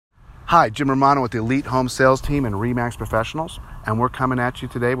Hi, Jim Romano with the Elite Home Sales Team and RE/MAX Professionals, and we're coming at you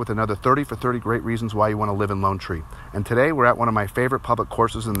today with another 30 for 30 great reasons why you want to live in Lone Tree. And today we're at one of my favorite public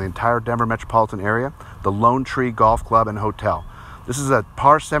courses in the entire Denver metropolitan area, the Lone Tree Golf Club and Hotel. This is a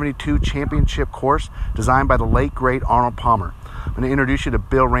par 72 championship course designed by the late great Arnold Palmer. I'm going to introduce you to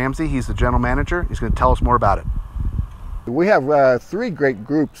Bill Ramsey. He's the general manager. He's going to tell us more about it. We have three great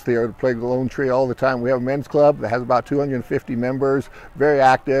groups here to play Lone Tree all the time. We have a men's club that has about 250 members, very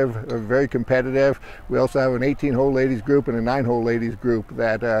active, very competitive. We also have an 18-hole ladies group and a 9-hole ladies group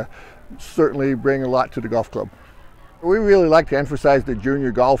that certainly bring a lot to the golf club. We really like to emphasize the junior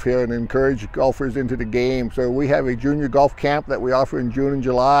golf here and encourage golfers into the game. So we have a junior golf camp that we offer in June and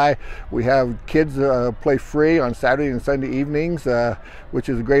July. We have kids play free on Saturday and Sunday evenings, which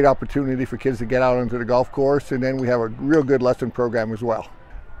is a great opportunity for kids to get out onto the golf course. And then we have a real good lesson program as well.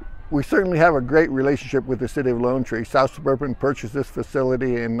 We certainly have a great relationship with the City of Lone Tree. South Suburban purchased this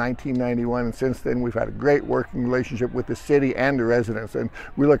facility in 1991, and since then we've had a great working relationship with the city and the residents, and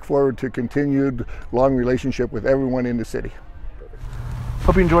we look forward to continued long relationship with everyone in the city.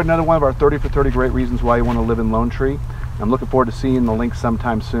 Hope you enjoyed another one of our 30 for 30 great reasons why you want to live in Lone Tree. I'm looking forward to seeing the link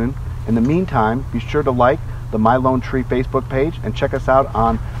sometime soon. In the meantime, be sure to like the My Lone Tree Facebook page and check us out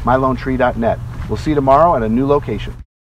on mylonetree.net. We'll see you tomorrow at a new location.